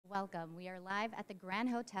welcome. We are live at the Grand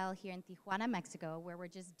Hotel here in Tijuana, Mexico, where we're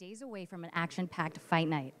just days away from an action-packed fight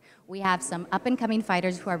night. We have some up-and-coming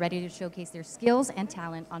fighters who are ready to showcase their skills and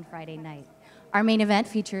talent on Friday night. Our main event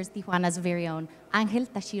features Tijuana's very own Angel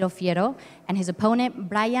Fierro and his opponent,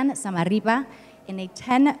 Brayan Zamarripa, in a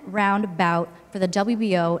 10-round bout for the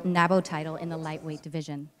WBO NABO title in the lightweight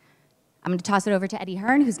division. I'm going to toss it over to Eddie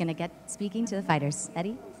Hearn, who's going to get speaking to the fighters.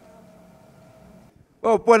 Eddie?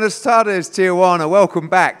 Well, buenas tardes, Tijuana. Welcome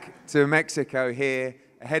back to Mexico here,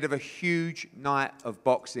 ahead of a huge night of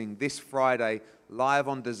boxing this Friday, live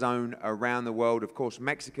on DAZN around the world. Of course,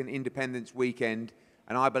 Mexican Independence Weekend,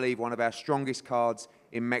 and I believe one of our strongest cards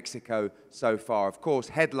in Mexico so far. Of course,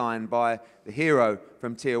 headlined by the hero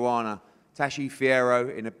from Tijuana, Angel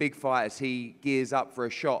Fierro, in a big fight as he gears up for a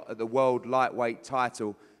shot at the world lightweight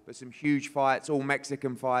title. But some huge fights, all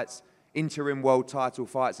Mexican fights, interim world title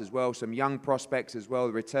fights as well, some young prospects as well.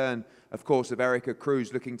 The return, of course, of Erika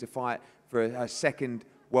Cruz looking to fight for her second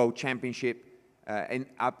world championship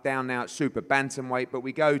down now at super bantamweight. But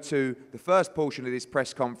we go to the first portion of this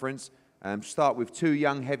press conference, start with two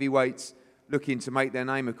young heavyweights looking to make their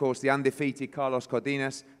name, of course, the undefeated Carlos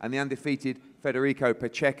Cardenas and the undefeated Federico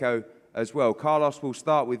Pacheco as well. Carlos, we'll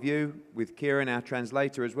start with you, with Kieran, our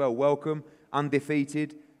translator as well. Welcome,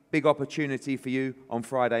 undefeated. Big opportunity for you on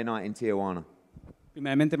Friday night in Tijuana.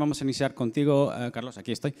 Primeramente vamos a iniciar contigo, Carlos,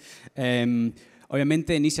 aquí estoy.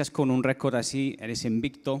 Obviamente inicias con un récord así, eres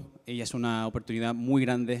invicto y es una oportunidad muy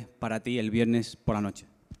grande para ti el viernes por la noche.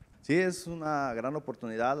 Sí, es una gran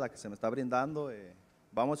oportunidad la que se me está brindando.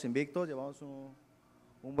 Vamos invictos, llevamos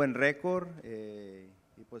un buen récord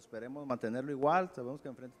y pues esperemos mantenerlo igual. Sabemos que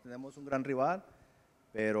enfrente tenemos un gran rival,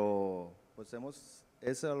 pero pues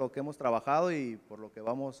eso es lo que hemos trabajado y por lo que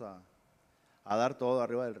vamos a dar todo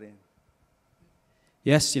arriba del ring.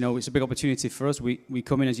 Yes, you know, it's a big opportunity for us. We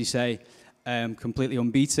come in, as you say, completely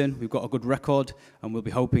unbeaten. We've got a good record and we'll be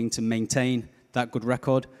hoping to maintain that good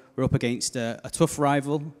record. We're up against a tough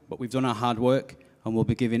rival, but we've done our hard work and we'll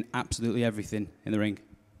be giving absolutely everything in the ring.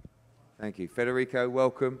 Thank you. Federico,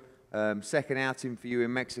 welcome. Second outing for you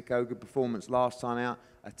in Mexico. Good performance last time out.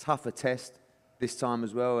 A tougher test this time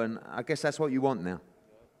as well, and I guess that's what you want now.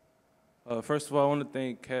 First of all, I want to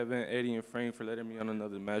thank Kevin, Eddie, and Frank for letting me on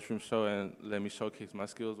another Matchroom show and let me showcase my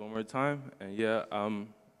skills one more time. And yeah,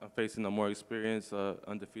 I'm facing a more experienced,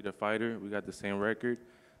 undefeated fighter. We got the same record,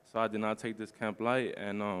 so I did not take this camp light,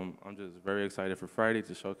 and I'm just very excited for Friday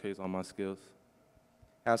to showcase all my skills.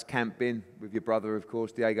 How's camp been with your brother, of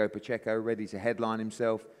course, Diego Pacheco, ready to headline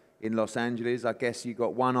himself in Los Angeles? I guess you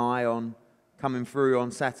got one eye on coming through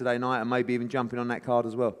on Saturday night and maybe even jumping on that card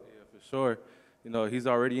as well. Yeah, for sure. You know, he's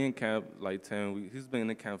already in camp like 10 weeks. He's been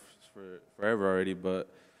in camp for forever already, but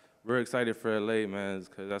we're excited for LA, man,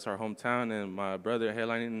 because that's our hometown, and my brother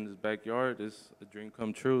headlining in his backyard is a dream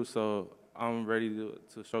come true. So I'm ready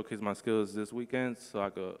to showcase my skills this weekend so I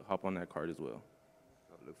could hop on that card as well.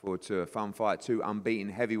 I look forward to a fun fight. Two unbeaten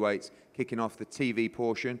heavyweights kicking off the TV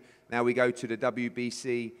portion. Now we go to the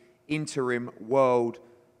WBC interim world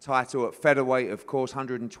title at featherweight, of course,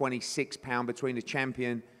 126-pound between the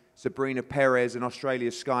champion Sabrina Perez and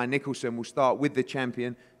Australia's Skye Nicolson. We'll start with the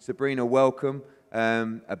champion. Sabrina, welcome.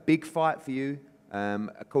 A big fight for you,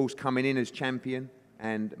 of course, coming in as champion,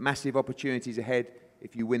 and massive opportunities ahead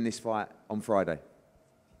if you win this fight on Friday.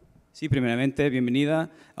 Sí, primeramente,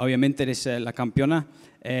 bienvenida. Obviamente eres la campeona.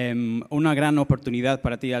 Una gran oportunidad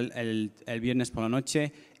para ti el viernes por la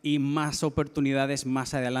noche y más oportunidades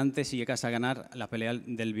más adelante si llegas a ganar la pelea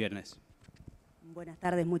del viernes. Buenas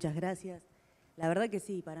tardes, muchas gracias. La verdad que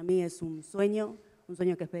sí, para mí es un sueño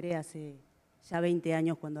que esperé hace ya 20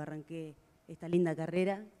 años cuando arranqué esta linda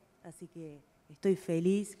carrera, así que estoy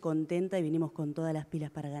feliz, contenta y vinimos con todas las pilas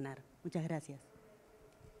para ganar. Muchas gracias.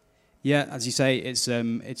 Yeah, as you say, it's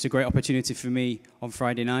a great opportunity for me on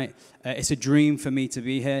Friday night. It's a dream for me to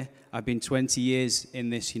be here. I've been 20 years in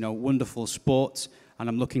this, you know, wonderful sport, and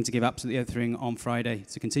I'm looking to give absolutely everything on Friday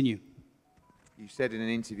to continue. You said in an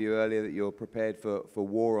interview earlier that you're prepared for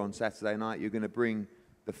war on Saturday night. You're going to bring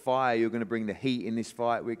the fire, you're going to bring the heat in this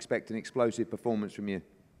fight. We expect an explosive performance from you.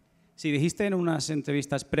 Sí, dijiste en unas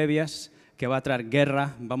entrevistas previas que va a traer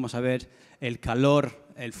guerra, vamos a ver el calor,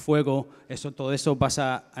 el fuego, todo eso vas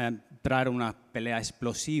a traer una pelea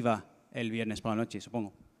explosiva el viernes por la noche,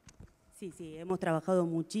 supongo. Sí, hemos trabajado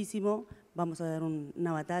muchísimo, vamos a dar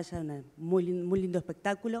una batalla, un muy lindo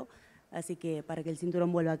espectáculo, así que para que el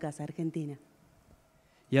cinturón vuelva a casa, Argentina.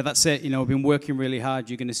 Yeah, that's it. You know, we've been working really hard.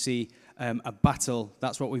 You're going to see a battle.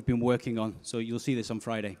 That's what we've been working on. So you'll see this on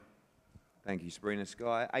Friday. Thank you, Sabrina.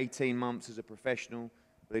 Skye, 18 months as a professional.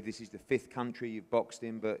 I believe this is the 5th country you've boxed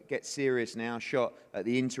in, but get serious now. Shot at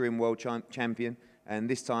the interim world champion and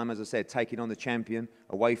this time, as I said, taking on the champion,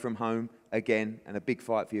 away from home, again, and a big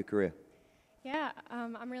fight for your career. Yeah,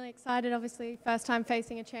 I'm really excited, obviously, first time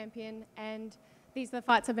facing a champion, and these are the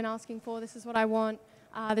fights I've been asking for. This is what I want.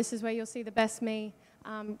 This is where you'll see the best me,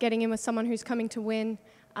 getting in with someone who's coming to win.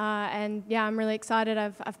 And yeah, I'm really excited.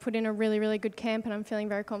 I've put in a really, really good camp, and I'm feeling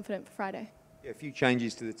very confident for Friday. Yeah, a few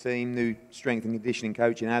changes to the team, new strength and conditioning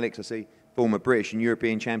coach in Alex. I see former British and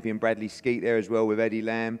European champion Bradley Skeet there as well with Eddie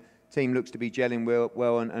Lamb. Team looks to be gelling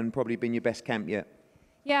well and probably been your best camp yet.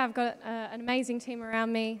 Yeah, I've got an amazing team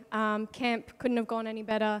around me. Camp couldn't have gone any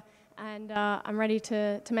better, and I'm ready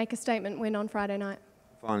to make a statement win on Friday night.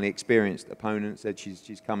 Finally, experienced opponent, said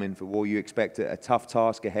she's coming for war. You expect a tough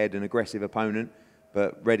task ahead, an aggressive opponent,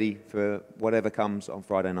 but ready for whatever comes on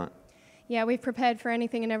Friday night. Yeah, we've prepared for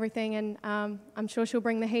anything and everything, and I'm sure she'll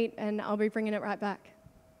bring the heat, and I'll be bringing it right back.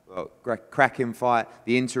 Well, cracking fight,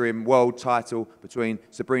 the interim world title between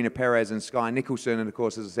Sabrina Perez and Skye Nicolson, and of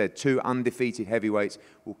course, as I said, two undefeated heavyweights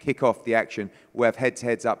will kick off the action. We'll have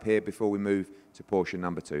head-to-heads up here before we move to portion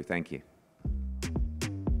number 2. Thank you.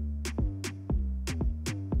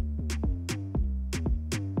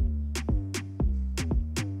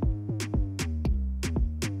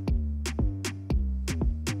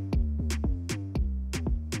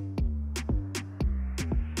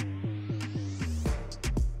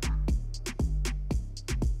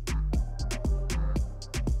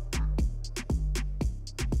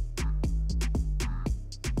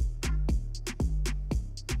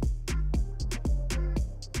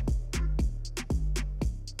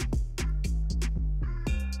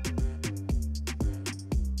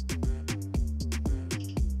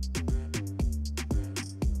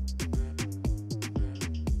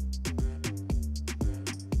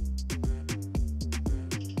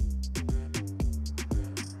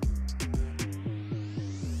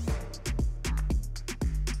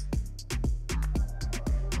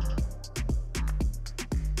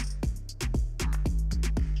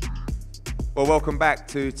 Well, welcome back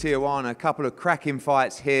to Tijuana. A couple of cracking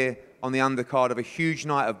fights here on the undercard of a huge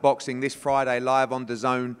night of boxing this Friday, live on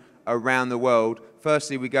DAZN around the world.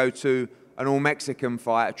 Firstly, we go to an all-Mexican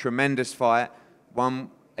fight, a tremendous fight,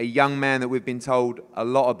 a young man that we've been told a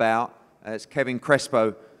lot about. It's Kevin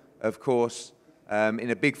Crespo, of course,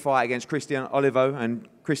 in a big fight against Christian Olivo. And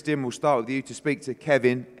Christian, we'll start with you to speak to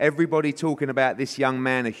Kevin. Everybody talking about this young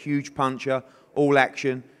man, a huge puncher, all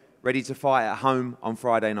action, ready to fight at home on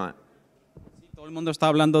Friday night. Todo el mundo está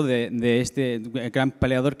hablando de este gran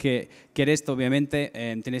peleador que eres, obviamente,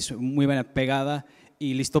 tienes muy buena pegada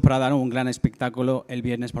y listo para dar un gran espectáculo el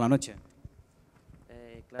viernes por la noche.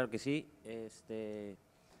 Claro que sí,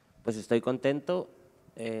 pues estoy contento,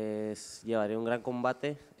 llevaré un gran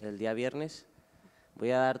combate el día viernes, voy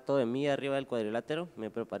a dar todo de mí arriba del cuadrilátero, me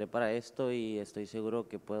preparé para esto y estoy seguro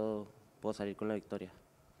que puedo salir con la victoria.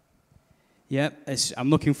 Yeah, I'm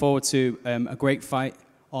looking forward to a great fight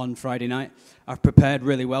on Friday night. I've prepared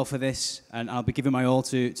really well for this, and I'll be giving my all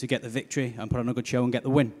to get the victory and put on a good show and get the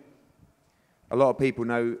win. A lot of people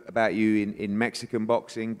know about you in Mexican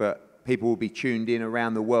boxing, but people will be tuned in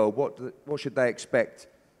around the world. What should they expect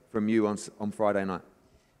from you on Friday night?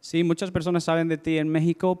 Sí, muchas personas saben de ti en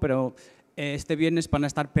México, pero este viernes van a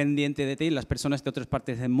estar pendientes de ti las personas de otras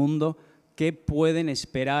partes del mundo. ¿Qué pueden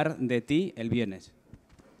esperar de ti el viernes?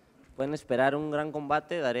 Pueden esperar un gran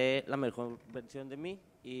combate, daré la mejor versión de mí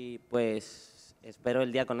y pues espero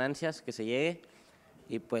el día con ansias que se llegue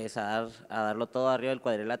y pues a darlo todo arriba del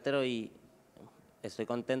cuadrilátero y estoy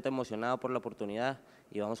contento, emocionado por la oportunidad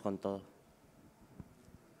y vamos con todo.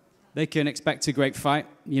 They can expect a great fight.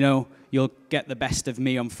 You know, you'll get the best of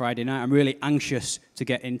me on Friday night. I'm really anxious to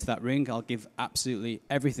get into that ring. I'll give absolutely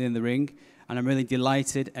everything in the ring, and I'm really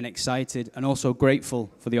delighted and excited and also grateful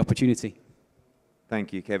for the opportunity.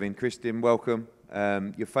 Thank you, Kevin. Christian, welcome.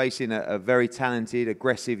 You're facing a very talented,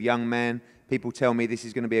 aggressive young man. People tell me this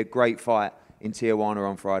is going to be a great fight in Tijuana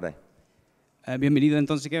on Friday. Bienvenido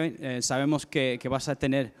entonces, Kevin. Sabemos que vas a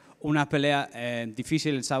tener una pelea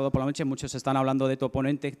difícil el sábado por la noche. Muchos están hablando de tu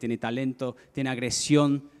oponente, tiene talento, tiene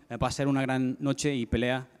agresión. Va a ser una gran noche y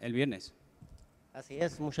pelea el viernes. Así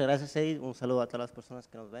es, muchas gracias, Eddie. Un saludo a todas las personas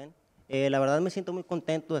que nos ven. La verdad me siento muy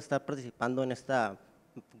contento de estar participando en esta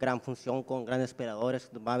gran función con grandes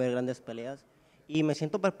peleadores, va a haber grandes peleas y me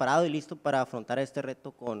siento preparado y listo para afrontar este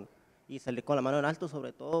reto y salir con la mano en alto.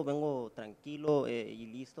 Sobre todo vengo tranquilo y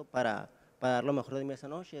listo para dar lo mejor de mí esa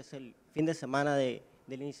noche. Es el fin de semana del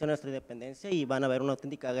inicio de nuestra independencia y van a ver una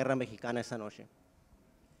auténtica guerra mexicana esa noche.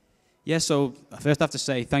 Yeah, so first I have to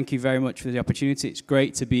say thank you very much for the opportunity. It's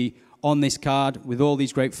great to be on this card with all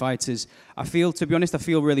these great fighters. I feel, to be honest, I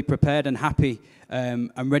feel really prepared and happy.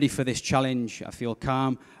 I'm ready for this challenge. I feel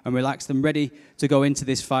calm and relaxed and ready to go into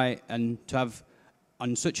this fight and to have,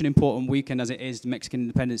 on such an important weekend as it is, the Mexican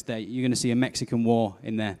Independence Day, you're going to see a Mexican war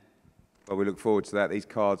in there. Well, we look forward to that. These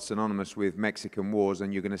cards synonymous with Mexican wars,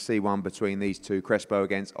 and you're going to see one between these two, Crespo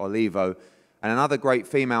against Olivo. And another great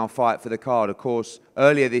female fight for the card. Of course,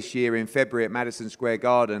 earlier this year in February at Madison Square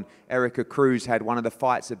Garden, Erika Cruz had one of the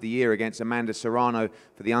fights of the year against Amanda Serrano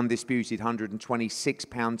for the undisputed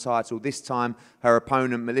 126-pound title. This time, her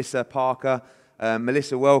opponent, Melissa Parker.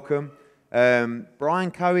 Melissa, welcome.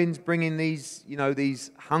 Brian Cohen's bringing these,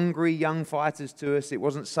 these hungry young fighters to us. It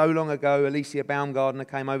wasn't so long ago, Alicia Baumgardner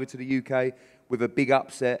came over to the UK with a big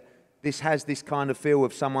upset. This has this kind of feel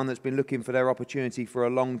of someone that's been looking for their opportunity for a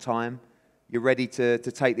long time. You're ready to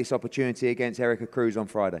take this opportunity against Erika Cruz on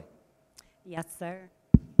Friday? Yes, sir.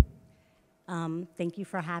 Thank you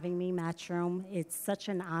for having me, Matchroom. It's such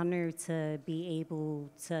an honor to be able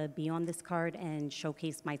to be on this card and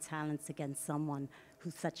showcase my talents against someone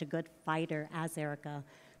who's such a good fighter as Erika.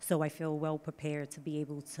 So I feel well prepared to be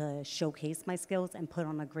able to showcase my skills and put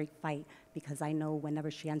on a great fight because I know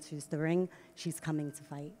whenever she enters the ring, she's coming to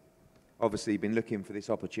fight. Obviously, you've been looking for this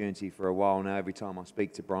opportunity for a while now. Every time I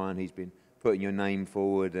speak to Brian, he's been putting your name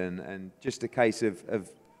forward and just a case of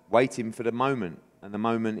waiting for the moment. And the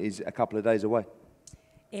moment is a couple of days away.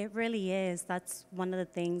 It really is. That's one of the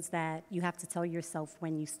things that you have to tell yourself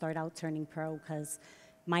when you start out turning pro, because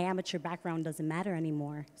my amateur background doesn't matter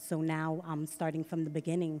anymore. So now I'm starting from the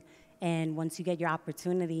beginning. And once you get your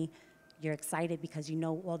opportunity, you're excited because you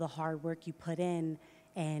know all the hard work you put in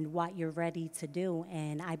and what you're ready to do.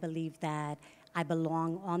 And I believe that I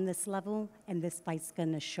belong on this level, and this fight's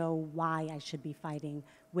going to show why I should be fighting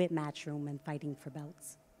with Matchroom and fighting for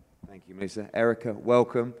belts. Thank you, Melissa. Erika,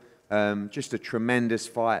 welcome. Just a tremendous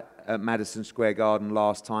fight at Madison Square Garden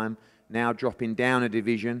last time. Now dropping down a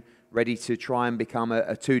division, ready to try and become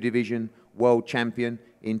a two-division world champion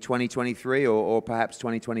in 2023 or perhaps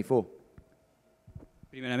 2024.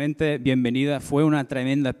 Primeramente, bienvenida. Fue una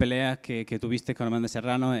tremenda pelea que tuviste con Amanda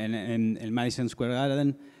Serrano en el Madison Square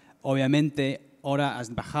Garden. Obviamente, ahora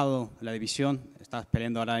has bajado la división, estás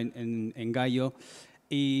peleando ahora en Gallo.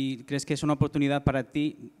 ¿Y crees que es una oportunidad para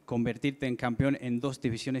ti convertirte en campeón en dos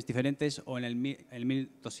divisiones diferentes, o en el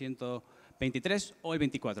 1223 o el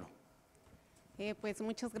 24? Pues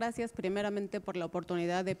muchas gracias primeramente por la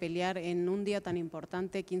oportunidad de pelear en un día tan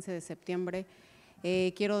importante, 15 de septiembre.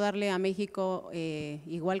 Quiero darle a México,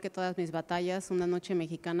 igual que todas mis batallas, una noche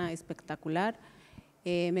mexicana espectacular.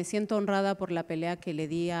 Me siento honrada por la pelea que le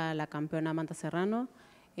di a la campeona Amanda Serrano.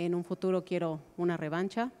 En un futuro quiero una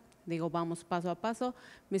revancha. Digo, vamos paso a paso.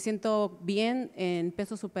 Me siento bien en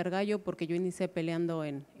peso super gallo porque yo inicié peleando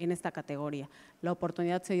en esta categoría. La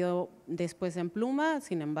oportunidad se dio después en pluma,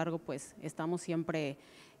 sin embargo, pues estamos siempre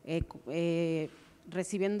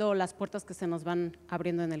recibiendo las puertas que se nos van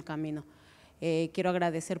abriendo en el camino. Quiero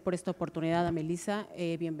agradecer por esta oportunidad a Melissa.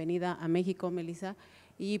 Bienvenida a México, Melissa.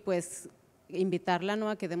 Y pues invitarla, ¿no?,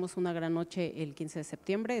 a que demos una gran noche el 15 de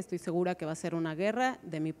septiembre. Estoy segura que va a ser una guerra.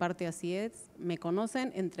 De mi parte así es. Me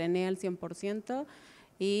conocen, entrené al 100%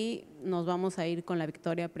 y nos vamos a ir con la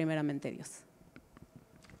victoria, primeramente Dios.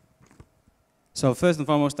 So first and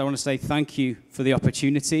foremost, I want to say thank you for the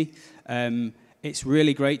opportunity. It's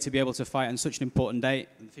really great to be able to fight on such an important date,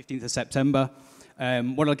 the 15th of September.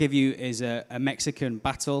 What I'll give you is a Mexican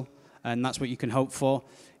battle, and that's what you can hope for.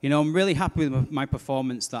 You know, I'm really happy with my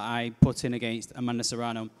performance that I put in against Amanda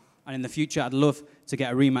Serrano, and in the future I'd love to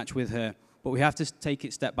get a rematch with her, but we have to take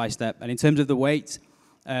it step by step. And in terms of the weight,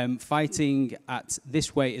 fighting at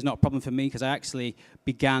this weight is not a problem for me because I actually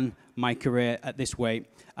began my career at this weight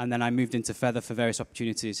and then I moved into feather for various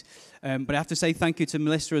opportunities. But I have to say thank you to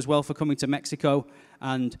Melissa as well for coming to Mexico,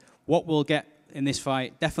 and what we'll get in this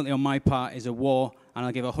fight, definitely on my part, is a war, and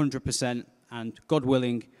I'll give 100%, and God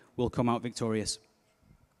willing, we'll come out victorious.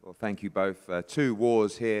 Well, thank you both. Two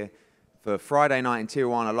wars here for Friday night in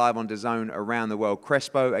Tijuana, live on DAZN around the world.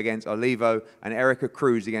 Crespo against Olivo and Erika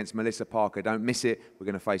Cruz against Melissa Parker. Don't miss it. We're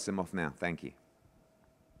going to face them off now. Thank you.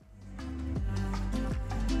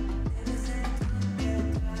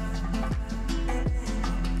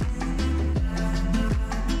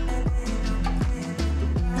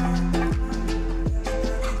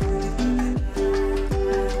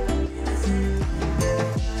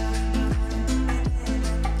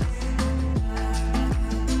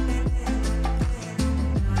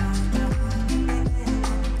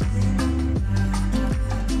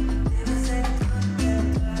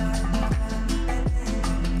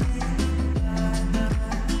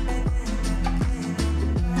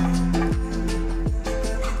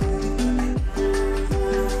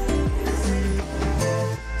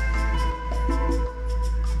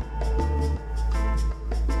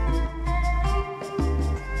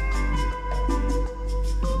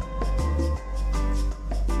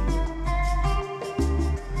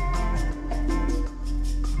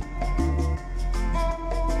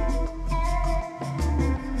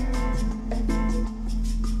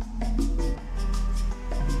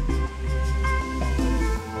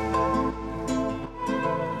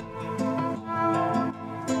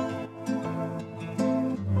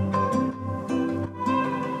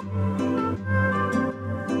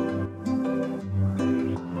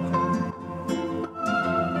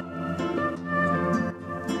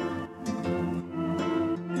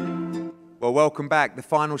 Well, welcome back. The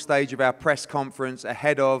final stage of our press conference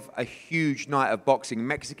ahead of a huge night of boxing.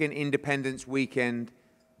 Mexican Independence Weekend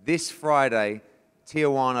this Friday.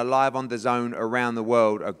 Tijuana live on DAZN around the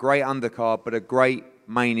world. A great undercard, but a great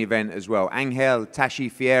main event as well. Angel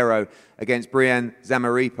Fierro against Brayan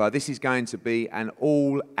Zamarripa. This is going to be an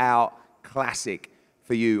all-out classic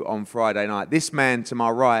for you on Friday night. This man to my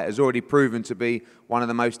right has already proven to be one of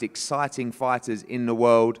the most exciting fighters in the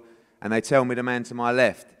world, and they tell me the man to my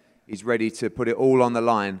left is ready to put it all on the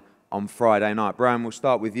line on Friday night. Brayan, we'll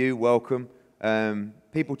start with you. Welcome.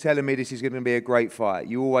 People telling me this is going to be a great fight.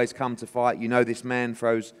 You always come to fight. You know this man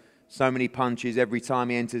throws so many punches every time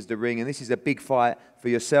he enters the ring, and this is a big fight for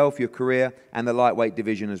yourself, your career, and the lightweight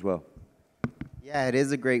division as well. Yeah, it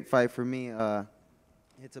is a great fight for me.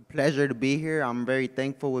 It's a pleasure to be here. I'm very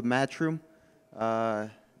thankful with Matchroom,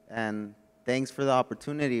 and thanks for the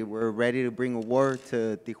opportunity. We're ready to bring a war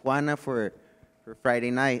to Tijuana for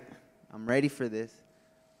Friday night. I'm ready for this.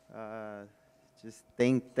 Just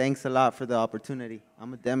thanks a lot for the opportunity. I'm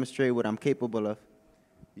going to demonstrate what I'm capable of.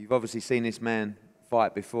 You've obviously seen this man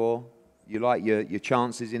fight before. You like your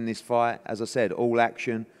chances in this fight. As I said, all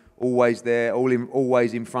action, always there,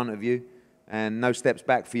 always in front of you, and no steps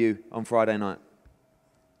back for you on Friday night.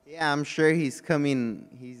 Yeah, I'm sure he's coming.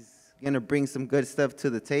 He's going to bring some good stuff to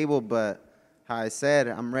the table, but how I said,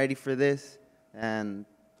 I'm ready for this, and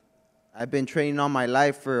I've been training all my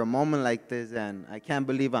life for a moment like this, and I can't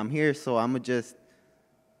believe I'm here, so I'm going to just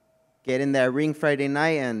get in that ring Friday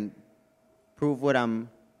night and prove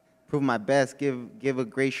my best, give a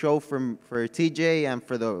great show for TJ and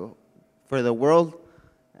for the world,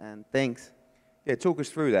 and thanks. Yeah, talk us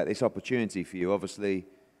through this opportunity for you. Obviously,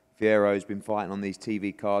 Fierro's been fighting on these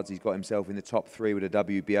TV cards. He's got himself in the top 3 with the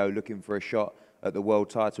WBO, looking for a shot at the world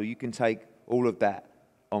title. You can take all of that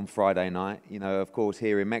on Friday night, you know, of course,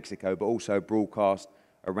 here in Mexico, but also broadcast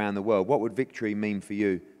around the world. What would victory mean for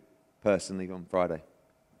you personally on Friday?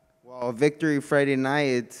 Well, victory Friday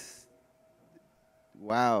night,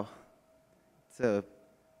 wow.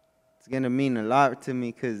 It's going to mean a lot to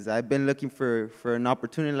me because I've been looking for an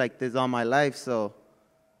opportunity like this all my life, so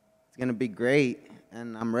it's going to be great,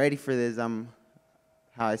 and I'm ready for this.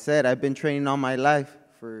 How I said, I've been training all my life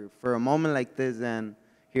for a moment like this, and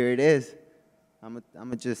here it is. I'm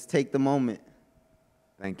gonna just take the moment.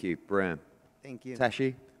 Thank you, Brayan. Thank you.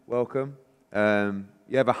 Tashi, welcome.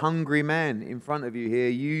 You have a hungry man in front of you here.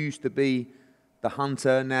 You used to be the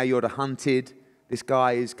hunter, now you're the hunted. This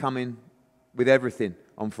guy is coming with everything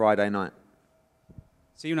on Friday night.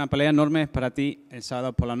 Sí, una pelea enorme para ti el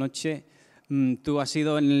sábado por la noche. Tú has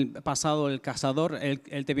sido en el pasado el cazador,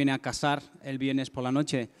 él te viene a cazar el viernes por la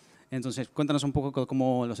noche. Entonces, cuéntanos un poco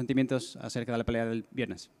cómo los sentimientos acerca de la pelea del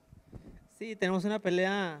viernes. Sí, tenemos una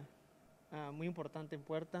pelea muy importante en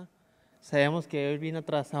puerta. Sabemos que hoy vino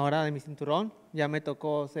atrás ahora de mi cinturón. Ya me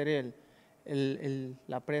tocó ser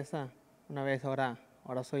la presa una vez, ahora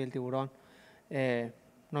soy el tiburón.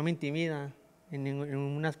 No me intimida en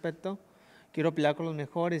ningún aspecto. Quiero pelear con los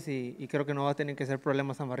mejores y creo que no va a tener que ser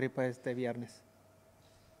problema Zamarripa este viernes.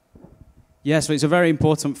 Yeah, so it's a very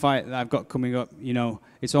important fight that I've got coming up. You know,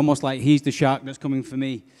 it's almost like he's the shark that's coming for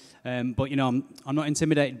me. But, you know, I'm not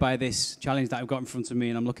intimidated by this challenge that I've got in front of me,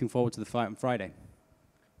 and I'm looking forward to the fight on Friday.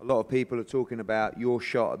 A lot of people are talking about your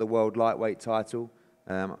shot at the world lightweight title.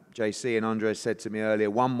 JC and Andres said to me earlier,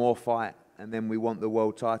 one more fight, and then we want the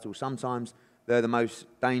world title. Sometimes they're the most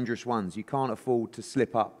dangerous ones. You can't afford to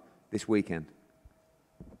slip up this weekend.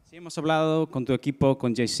 Sí, hemos hablado con tu equipo,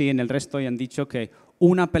 con JC y en el resto, y han dicho que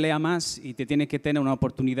una pelea más y te tiene que tener una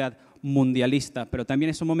oportunidad mundialista, pero también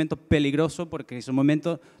es un momento peligroso porque es un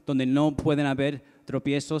momento donde no pueden haber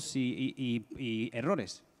tropiezos y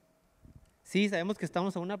errores. Sí, sabemos que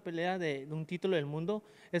estamos a una pelea de un título del mundo.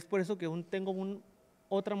 Es por eso que tengo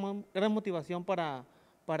otra gran motivación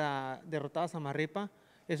para derrotar a Zamarripa.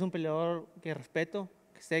 Es un peleador que respeto,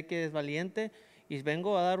 que sé que es valiente y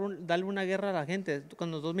vengo a darle una guerra a la gente.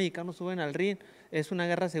 Cuando los dos mexicanos suben al ring, es una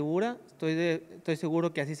guerra segura. Estoy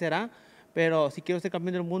seguro que así será. Pero si quiero ser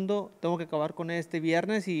campeón del mundo, tengo que acabar con este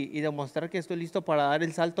viernes y demostrar que estoy listo para dar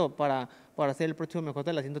el salto para ser el próximo mejor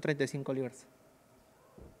de las 135 libras.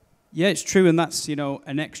 Yeah, it's true, and that's, you know,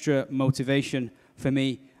 an extra motivation for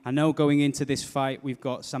me. I know going into this fight, we've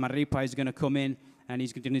got Zamarripa is going to come in, and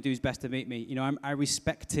he's going to do his best to beat me. You know, I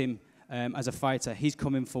respect him as a fighter. He's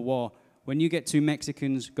coming for war. When you get two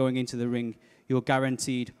Mexicans going into the ring, you're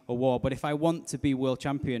guaranteed a war. But if I want to be world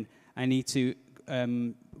champion, I need to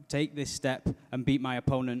take this step and beat my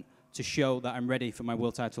opponent to show that I'm ready for my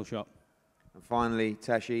world title shot. And finally,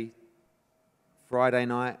 Tashi, Friday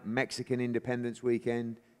night, Mexican Independence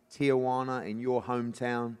Weekend, Tijuana in your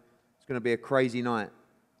hometown. It's going to be a crazy night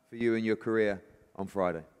for you and your career on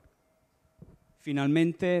Friday?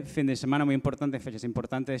 Finalmente, fin de semana muy importante, fechas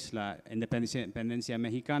importantes, la independencia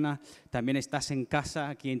mexicana. También estás en casa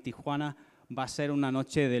aquí en Tijuana. Va a ser una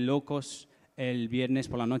noche de locos el viernes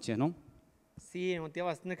por la noche, ¿no? Sí, me motiva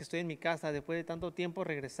bastante que estoy en mi casa. Después de tanto tiempo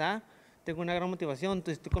regresar, tengo una gran motivación.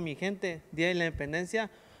 Entonces estoy con mi gente, Día de la Independencia.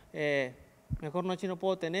 Mejor noche no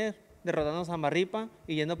puedo tener, derrotando a Zamarripa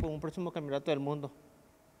y yendo por un próximo campeonato del mundo.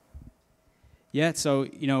 Yeah, so,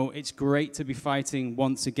 you know, it's great to be fighting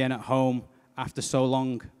once again at home after so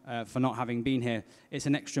long for not having been here. It's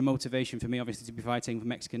an extra motivation for me, obviously, to be fighting for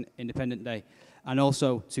Mexican Independence Day. And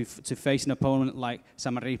also to face an opponent like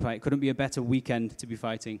Zamarripa. It couldn't be a better weekend to be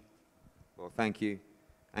fighting. Well, thank you,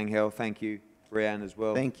 Angel. Thank you, Brayan, as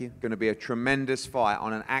well. Thank you. Going to be a tremendous fight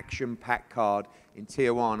on an action-packed card in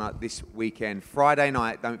Tijuana this weekend. Friday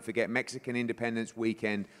night, don't forget, Mexican Independence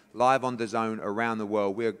Weekend, live on DAZN around the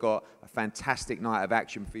world. We've got a fantastic night of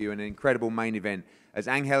action for you and an incredible main event as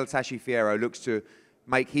Angel Fierro looks to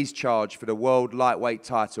make his charge for the world lightweight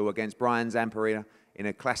title against Brayan Zamarripa in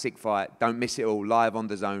a classic fight. Don't miss it all, live on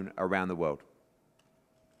DAZN around the world.